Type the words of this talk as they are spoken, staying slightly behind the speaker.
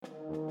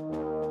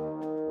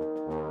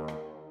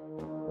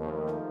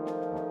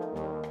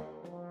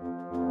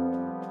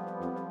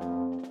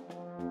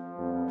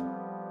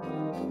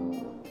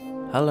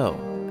Hello,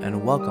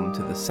 and welcome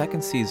to the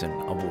second season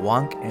of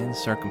Wonk and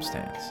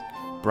Circumstance,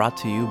 brought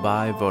to you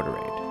by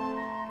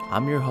Voterade.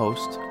 I'm your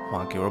host,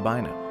 Juanqui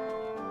Robina.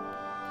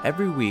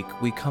 Every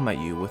week, we come at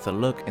you with a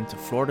look into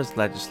Florida's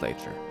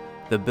legislature,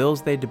 the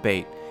bills they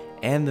debate,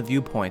 and the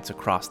viewpoints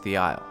across the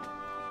aisle.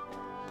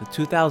 The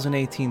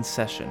 2018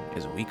 session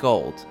is a week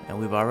old, and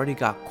we've already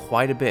got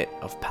quite a bit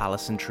of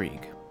palace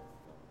intrigue.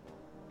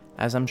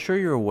 As I'm sure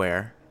you're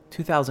aware,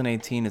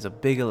 2018 is a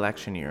big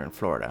election year in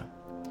Florida.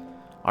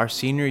 Our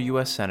senior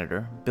U.S.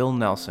 Senator, Bill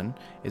Nelson,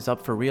 is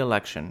up for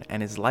re-election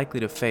and is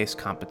likely to face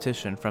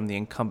competition from the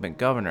incumbent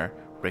governor,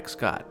 Rick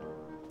Scott.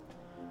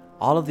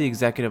 All of the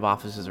executive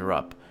offices are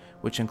up,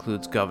 which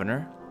includes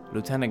governor,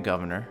 lieutenant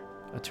governor,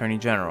 attorney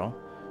general,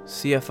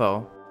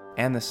 CFO,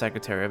 and the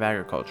Secretary of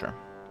Agriculture.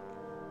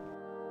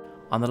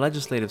 On the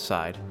legislative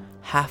side,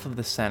 half of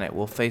the Senate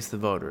will face the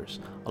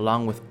voters,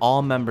 along with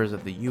all members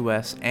of the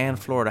U.S. and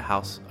Florida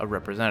House of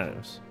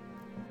Representatives.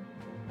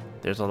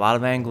 There's a lot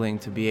of angling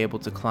to be able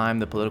to climb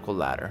the political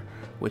ladder,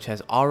 which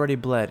has already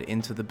bled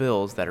into the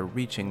bills that are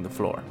reaching the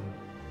floor.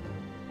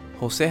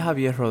 Jose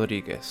Javier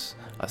Rodriguez,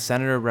 a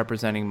senator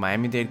representing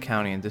Miami-Dade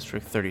County in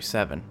District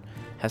 37,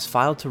 has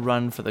filed to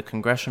run for the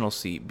congressional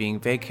seat being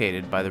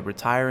vacated by the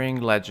retiring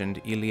legend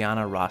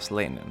Ileana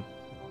Ros-Lehtinen.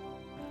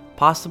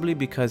 Possibly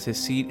because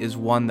his seat is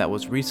one that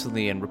was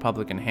recently in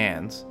Republican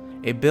hands,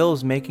 a bill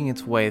is making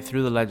its way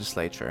through the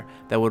legislature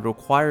that would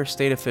require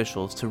state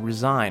officials to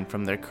resign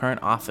from their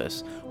current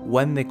office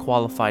when they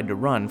qualified to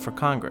run for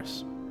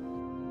Congress.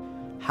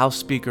 House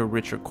Speaker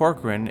Richard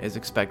Corcoran is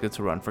expected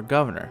to run for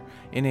governor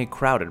in a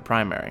crowded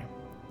primary.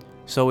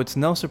 So it's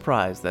no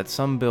surprise that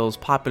some bills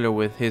popular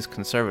with his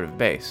conservative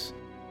base,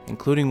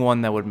 including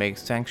one that would make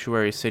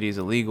sanctuary cities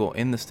illegal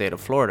in the state of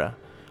Florida,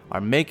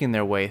 are making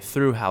their way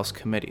through House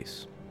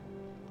committees.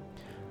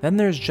 Then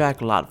there's Jack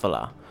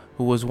Latvala,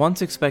 who was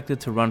once expected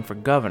to run for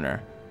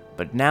governor,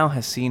 but now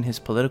has seen his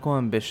political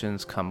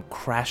ambitions come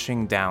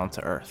crashing down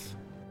to earth.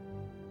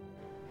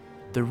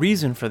 The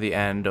reason for the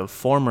end of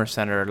former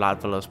Senator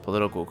Latvala's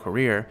political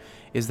career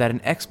is that an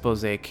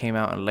expose came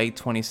out in late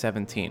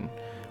 2017,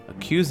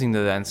 accusing the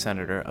then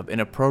senator of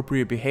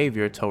inappropriate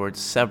behavior towards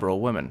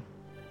several women.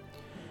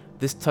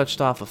 This touched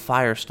off a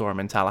firestorm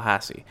in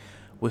Tallahassee,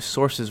 with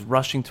sources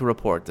rushing to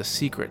report the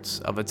secrets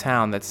of a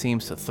town that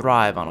seems to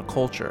thrive on a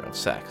culture of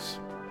sex.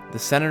 The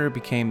senator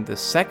became the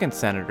second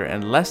senator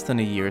in less than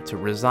a year to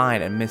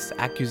resign amidst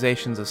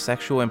accusations of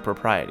sexual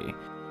impropriety,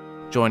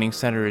 joining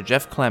Senator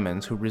Jeff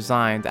Clemens, who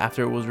resigned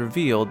after it was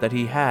revealed that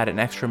he had an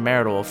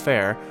extramarital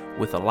affair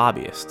with a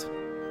lobbyist.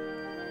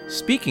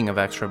 Speaking of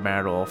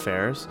extramarital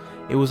affairs,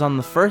 it was on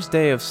the first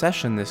day of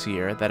session this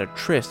year that a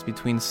tryst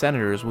between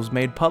senators was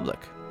made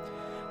public.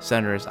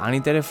 Senators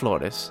Anita de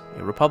Flores,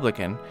 a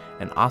Republican,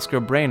 and Oscar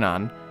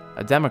Brennan,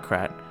 a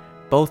Democrat,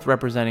 both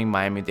representing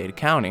Miami-Dade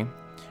County,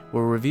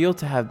 were revealed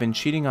to have been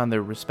cheating on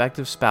their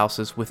respective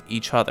spouses with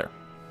each other.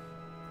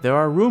 There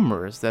are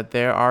rumors that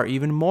there are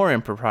even more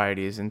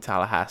improprieties in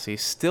Tallahassee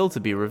still to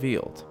be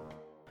revealed.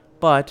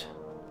 But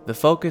the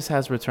focus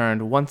has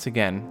returned once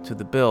again to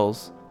the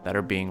bills that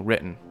are being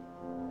written.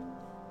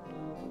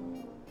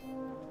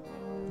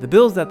 The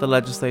bills that the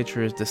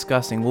legislature is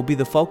discussing will be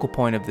the focal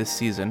point of this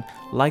season,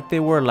 like they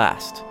were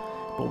last,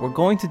 but we're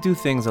going to do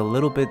things a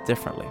little bit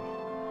differently.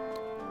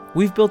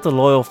 We've built a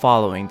loyal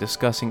following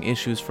discussing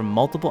issues from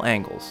multiple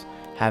angles,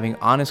 having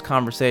honest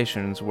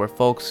conversations where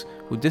folks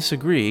who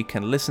disagree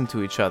can listen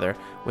to each other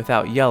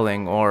without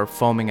yelling or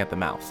foaming at the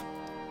mouth.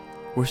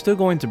 We're still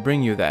going to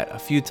bring you that a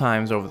few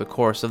times over the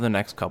course of the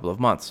next couple of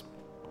months.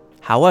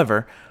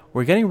 However,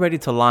 we're getting ready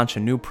to launch a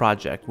new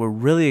project we're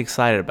really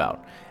excited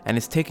about, and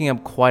it's taking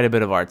up quite a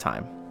bit of our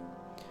time.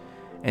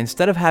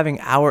 Instead of having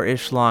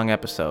hour-ish long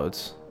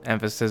episodes,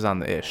 emphasis on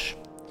the ish,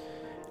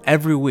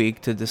 every week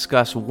to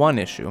discuss one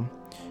issue,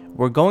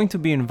 we're going to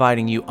be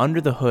inviting you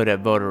under the hood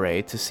at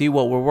Voterade to see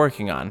what we're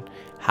working on,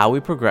 how we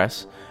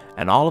progress,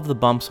 and all of the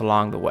bumps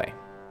along the way.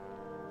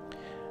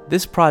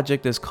 This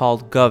project is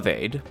called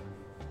GovAid.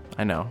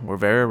 I know, we're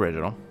very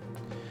original.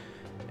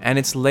 And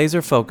it's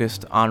laser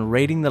focused on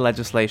rating the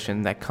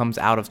legislation that comes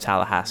out of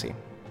Tallahassee.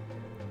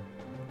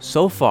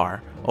 So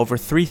far, over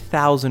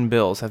 3,000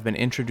 bills have been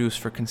introduced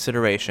for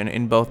consideration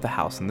in both the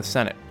House and the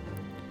Senate.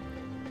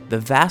 The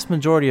vast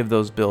majority of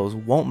those bills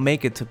won't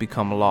make it to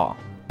become law,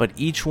 but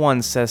each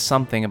one says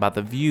something about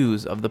the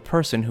views of the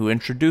person who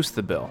introduced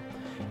the bill,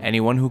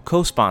 anyone who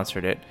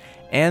co-sponsored it,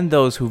 and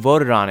those who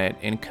voted on it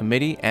in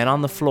committee and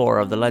on the floor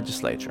of the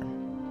legislature.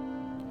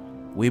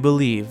 We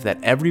believe that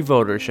every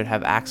voter should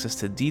have access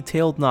to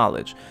detailed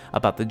knowledge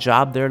about the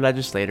job their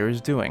legislator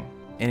is doing,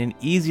 in an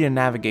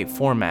easy-to-navigate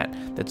format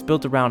that's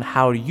built around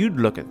how you'd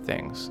look at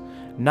things,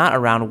 not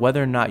around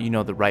whether or not you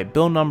know the right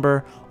bill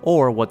number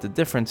or what the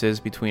difference is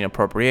between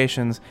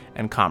appropriations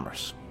and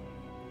commerce.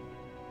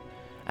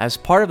 As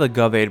part of the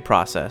GovAid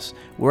process,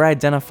 we're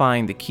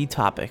identifying the key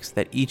topics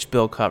that each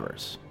bill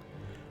covers.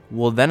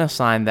 We'll then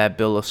assign that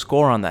bill a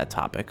score on that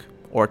topic,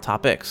 or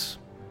topics.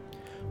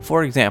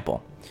 For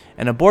example,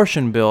 an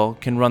abortion bill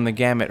can run the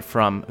gamut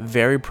from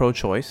very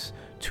pro-choice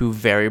to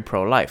very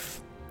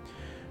pro-life.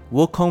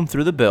 We'll comb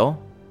through the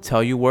bill,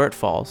 tell you where it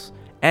falls,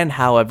 and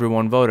how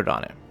everyone voted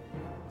on it.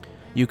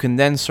 You can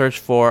then search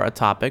for a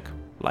topic,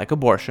 like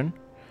abortion,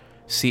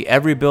 see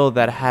every bill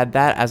that had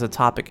that as a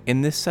topic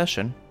in this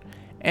session,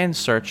 and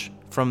search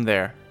from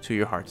there to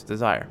your heart's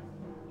desire.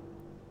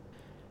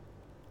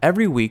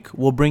 Every week,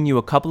 we'll bring you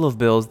a couple of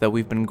bills that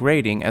we've been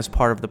grading as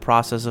part of the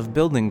process of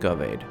building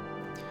GovAid.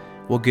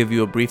 We'll give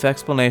you a brief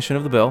explanation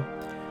of the bill,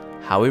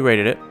 how we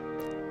rated it,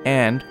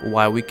 and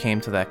why we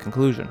came to that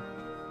conclusion.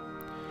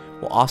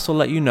 We'll also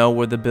let you know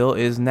where the bill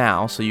is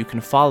now so you can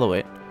follow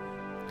it.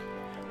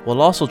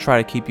 We'll also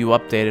try to keep you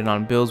updated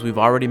on bills we've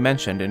already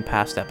mentioned in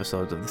past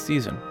episodes of the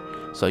season,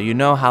 so you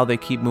know how they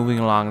keep moving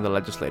along the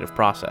legislative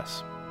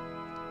process.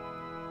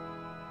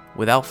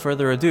 Without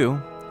further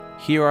ado,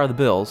 here are the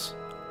bills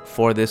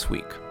for this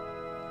week.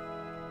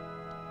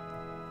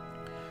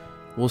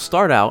 We'll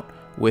start out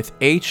with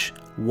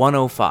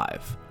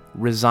H105,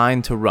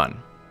 Resign to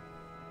Run.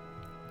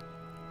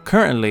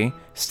 Currently,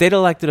 state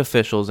elected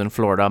officials in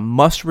Florida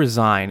must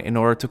resign in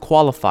order to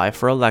qualify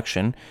for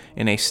election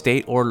in a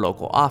state or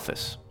local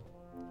office.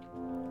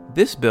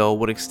 This bill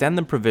would extend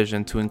the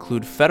provision to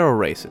include federal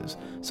races,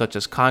 such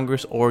as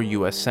Congress or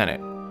U.S.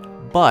 Senate,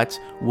 but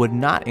would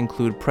not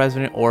include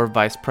president or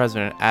vice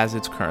president as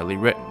it's currently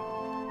written.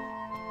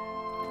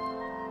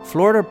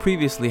 Florida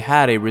previously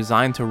had a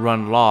resign to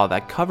run law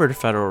that covered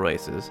federal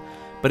races,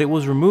 but it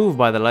was removed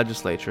by the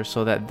legislature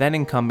so that then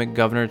incumbent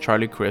Governor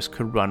Charlie Crist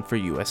could run for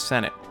U.S.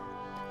 Senate.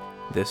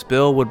 This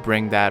bill would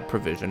bring that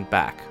provision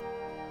back.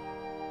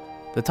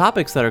 The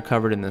topics that are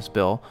covered in this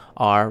bill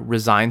are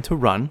resign to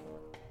run.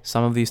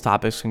 Some of these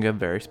topics can get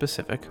very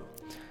specific.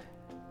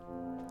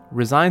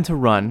 Resign to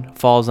run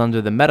falls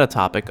under the meta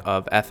topic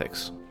of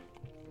ethics.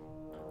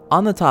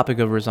 On the topic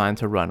of resign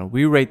to run,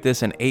 we rate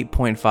this an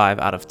 8.5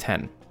 out of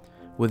 10,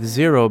 with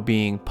 0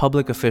 being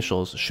public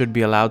officials should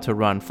be allowed to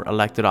run for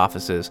elected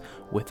offices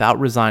without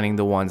resigning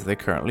the ones they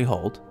currently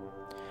hold,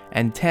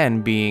 and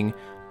 10 being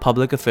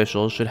public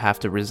officials should have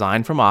to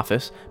resign from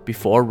office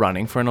before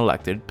running for an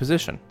elected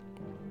position.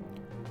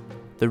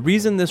 The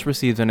reason this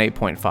receives an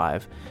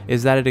 8.5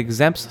 is that it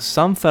exempts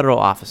some federal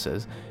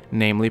offices,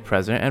 namely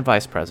president and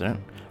vice president,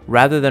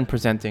 rather than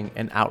presenting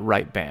an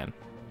outright ban.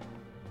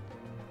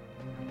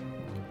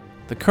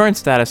 The current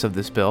status of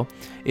this bill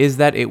is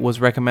that it was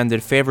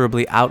recommended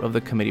favorably out of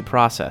the committee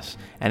process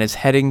and is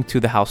heading to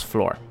the House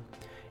floor.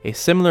 A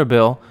similar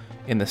bill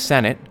in the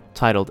Senate,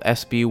 titled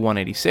SB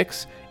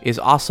 186, is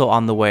also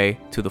on the way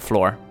to the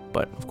floor,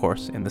 but of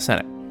course in the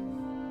Senate.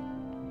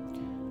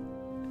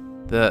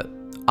 The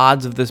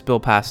odds of this bill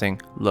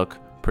passing look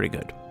pretty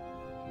good.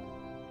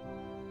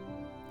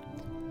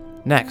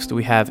 Next,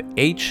 we have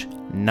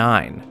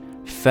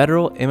H9,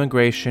 Federal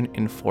Immigration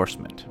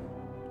Enforcement.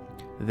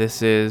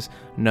 This is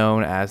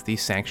known as the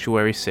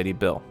Sanctuary City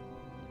Bill.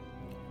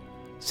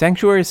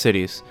 Sanctuary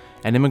cities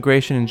and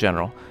immigration in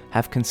general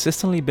have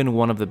consistently been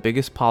one of the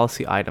biggest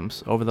policy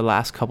items over the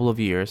last couple of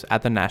years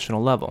at the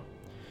national level.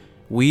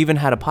 We even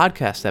had a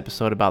podcast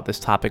episode about this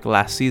topic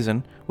last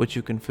season, which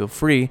you can feel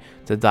free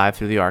to dive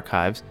through the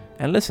archives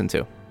and listen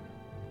to.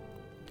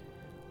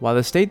 While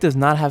the state does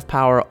not have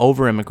power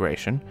over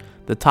immigration,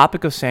 the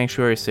topic of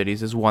sanctuary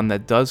cities is one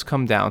that does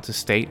come down to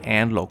state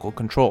and local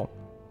control.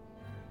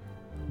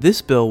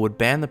 This bill would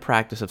ban the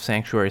practice of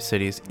sanctuary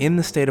cities in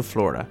the state of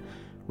Florida,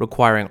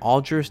 requiring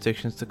all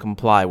jurisdictions to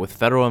comply with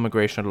federal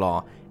immigration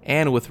law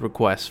and with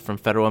requests from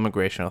federal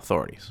immigration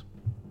authorities.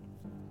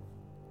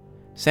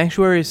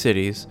 Sanctuary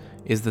cities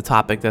is the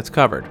topic that's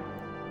covered.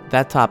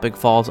 That topic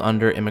falls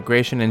under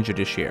immigration and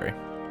judiciary.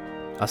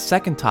 A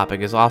second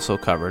topic is also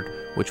covered,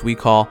 which we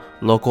call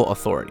local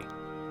authority.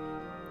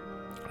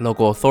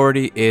 Local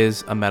authority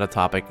is a meta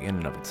topic in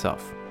and of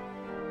itself.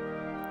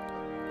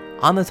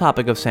 On the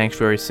topic of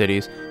sanctuary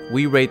cities,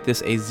 we rate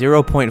this a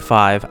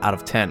 0.5 out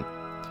of 10,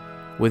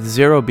 with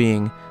 0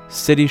 being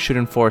cities should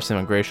enforce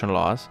immigration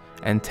laws,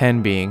 and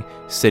 10 being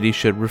cities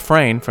should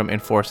refrain from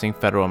enforcing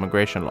federal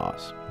immigration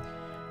laws.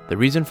 The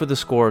reason for the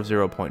score of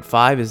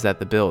 0.5 is that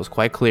the bill is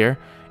quite clear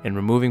in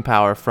removing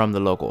power from the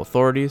local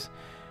authorities,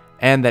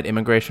 and that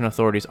immigration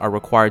authorities are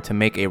required to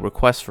make a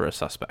request for a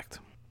suspect.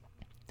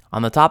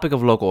 On the topic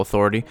of local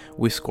authority,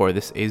 we score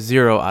this a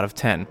 0 out of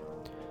 10.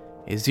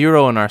 A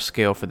 0 on our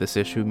scale for this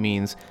issue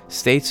means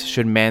states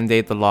should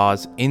mandate the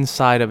laws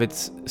inside of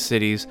its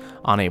cities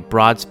on a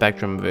broad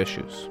spectrum of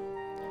issues.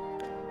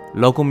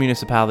 Local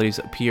municipalities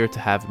appear to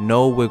have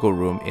no wiggle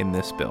room in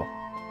this bill.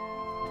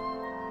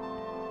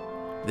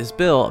 This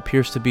bill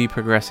appears to be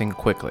progressing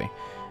quickly.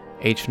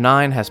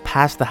 H9 has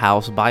passed the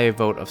House by a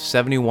vote of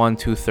 71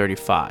 to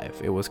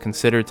 35. It was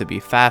considered to be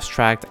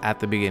fast-tracked at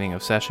the beginning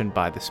of session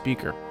by the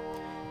Speaker.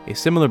 A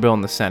similar bill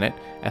in the Senate,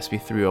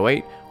 SB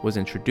 308, was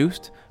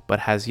introduced, but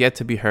has yet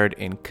to be heard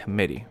in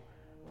committee.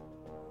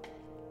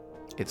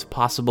 It's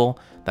possible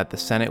that the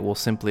Senate will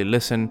simply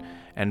listen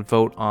and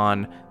vote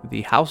on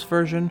the House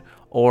version,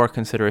 or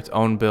consider its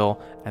own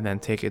bill and then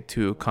take it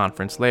to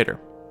conference later.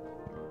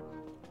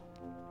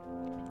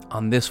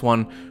 On this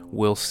one,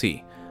 we'll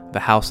see. The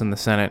House and the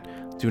Senate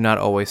do not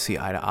always see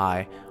eye to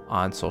eye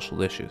on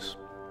social issues.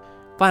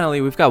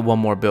 Finally, we've got one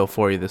more bill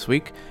for you this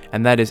week,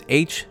 and that is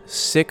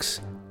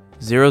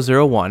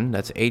H6001,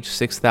 that's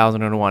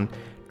H6001,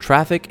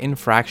 traffic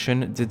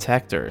infraction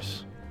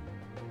detectors.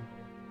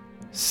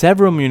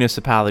 Several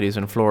municipalities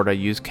in Florida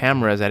use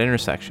cameras at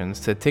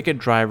intersections to ticket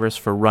drivers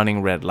for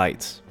running red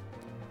lights.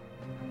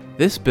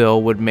 This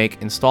bill would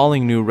make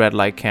installing new red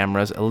light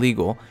cameras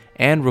illegal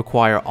and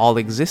require all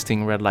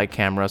existing red light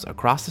cameras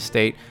across the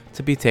state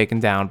to be taken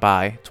down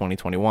by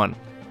 2021.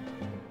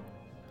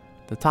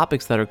 The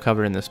topics that are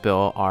covered in this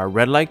bill are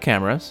red light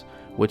cameras,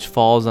 which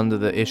falls under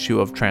the issue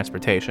of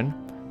transportation,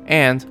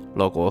 and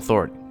local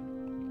authority.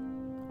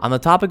 On the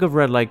topic of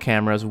red light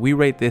cameras, we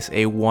rate this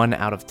a 1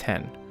 out of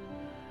 10.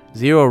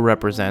 0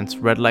 represents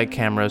red light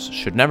cameras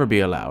should never be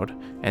allowed,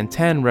 and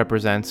 10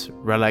 represents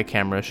red light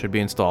cameras should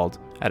be installed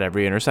at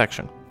every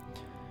intersection.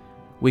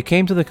 We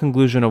came to the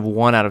conclusion of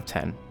 1 out of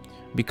 10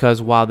 because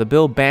while the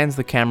bill bans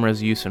the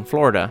camera's use in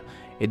Florida,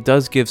 it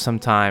does give some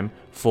time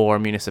for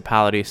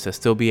municipalities to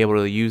still be able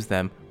to use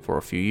them for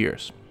a few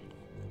years.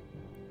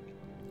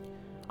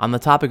 On the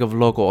topic of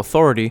local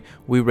authority,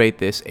 we rate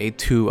this a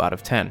 2 out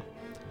of 10.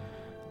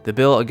 The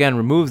bill again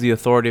removes the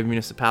authority of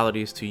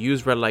municipalities to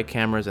use red light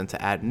cameras and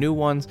to add new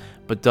ones,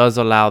 but does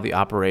allow the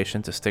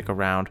operation to stick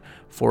around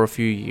for a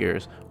few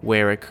years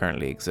where it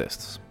currently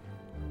exists.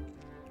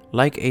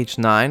 Like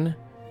H9,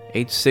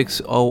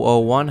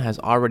 H6001 has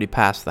already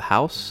passed the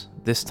House,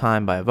 this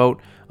time by a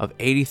vote of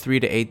 83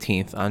 to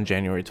 18th on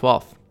January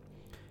 12th.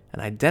 An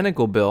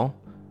identical bill,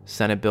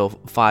 Senate Bill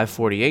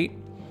 548,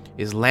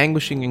 is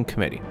languishing in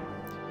committee.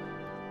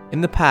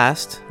 In the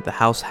past, the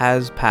House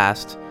has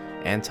passed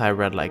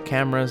anti-red light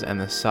cameras and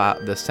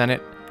the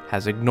Senate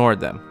has ignored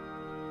them.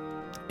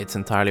 It's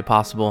entirely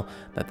possible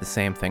that the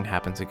same thing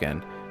happens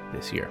again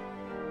this year.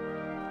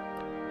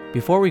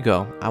 Before we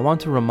go, I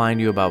want to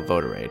remind you about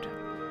VoterAid.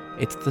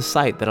 It's the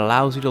site that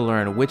allows you to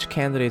learn which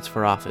candidates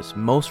for office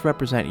most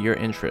represent your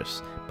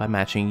interests by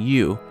matching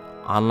you,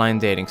 online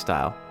dating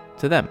style,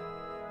 to them.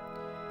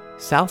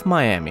 South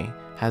Miami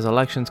has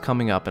elections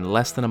coming up in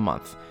less than a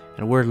month,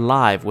 and we're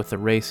live with the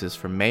races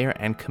for mayor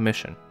and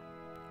commission.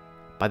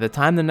 By the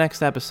time the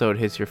next episode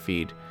hits your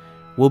feed,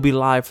 we'll be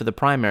live for the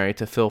primary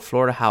to fill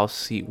Florida House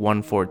seat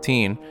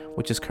 114,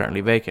 which is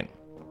currently vacant.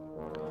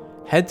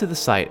 Head to the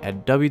site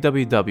at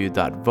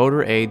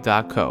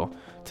www.voteraid.co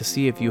to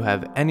see if you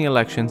have any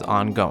elections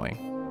ongoing.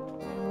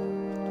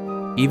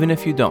 Even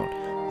if you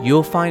don't,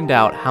 you'll find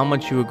out how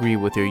much you agree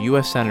with your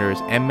U.S. senators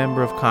and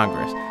member of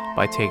Congress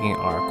by taking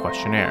our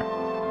questionnaire.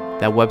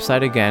 That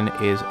website again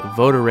is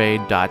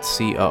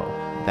voteraid.co.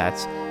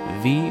 That's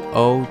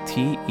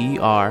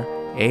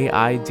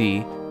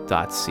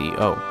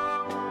voteraid.co.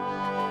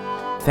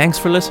 Thanks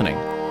for listening.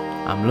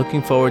 I'm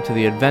looking forward to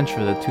the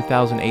adventure the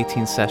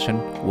 2018 session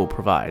will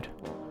provide.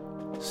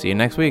 See you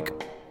next week.